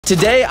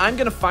Today, I'm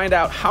gonna find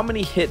out how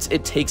many hits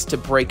it takes to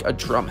break a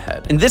drum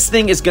head. And this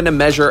thing is gonna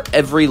measure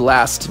every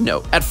last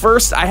note. At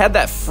first, I had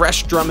that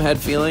fresh drum head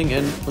feeling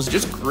and was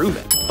just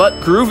grooving.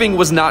 But grooving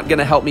was not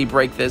gonna help me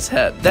break this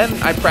head. Then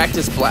I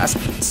practiced blast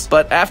beats.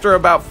 But after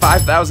about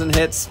 5,000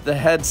 hits, the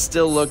head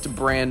still looked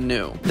brand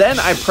new. Then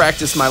I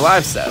practiced my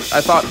live set.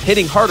 I thought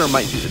hitting harder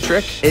might do the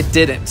trick. It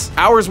didn't.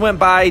 Hours went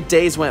by,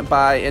 days went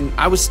by, and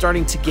I was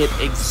starting to get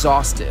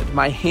exhausted.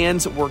 My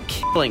hands were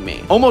killing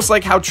me. Almost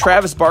like how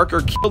Travis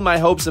Barker killed my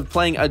hopes of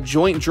playing a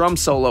joint drum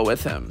solo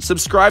with him.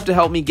 Subscribe to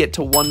help me get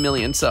to 1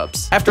 million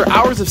subs. After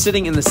hours of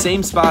sitting in the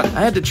same spot,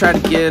 I had to try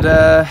to get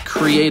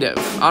creative.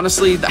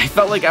 Honestly, I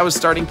felt like I was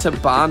starting to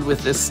bond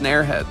with this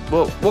snare head.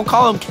 Well, we'll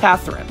call him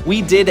Catherine.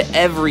 We did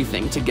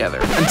everything together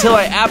until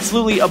I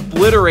absolutely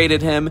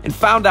obliterated him and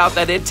found out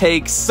that it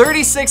takes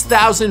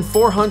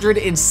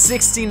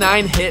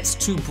 36,469 hits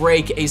to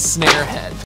break a snare head.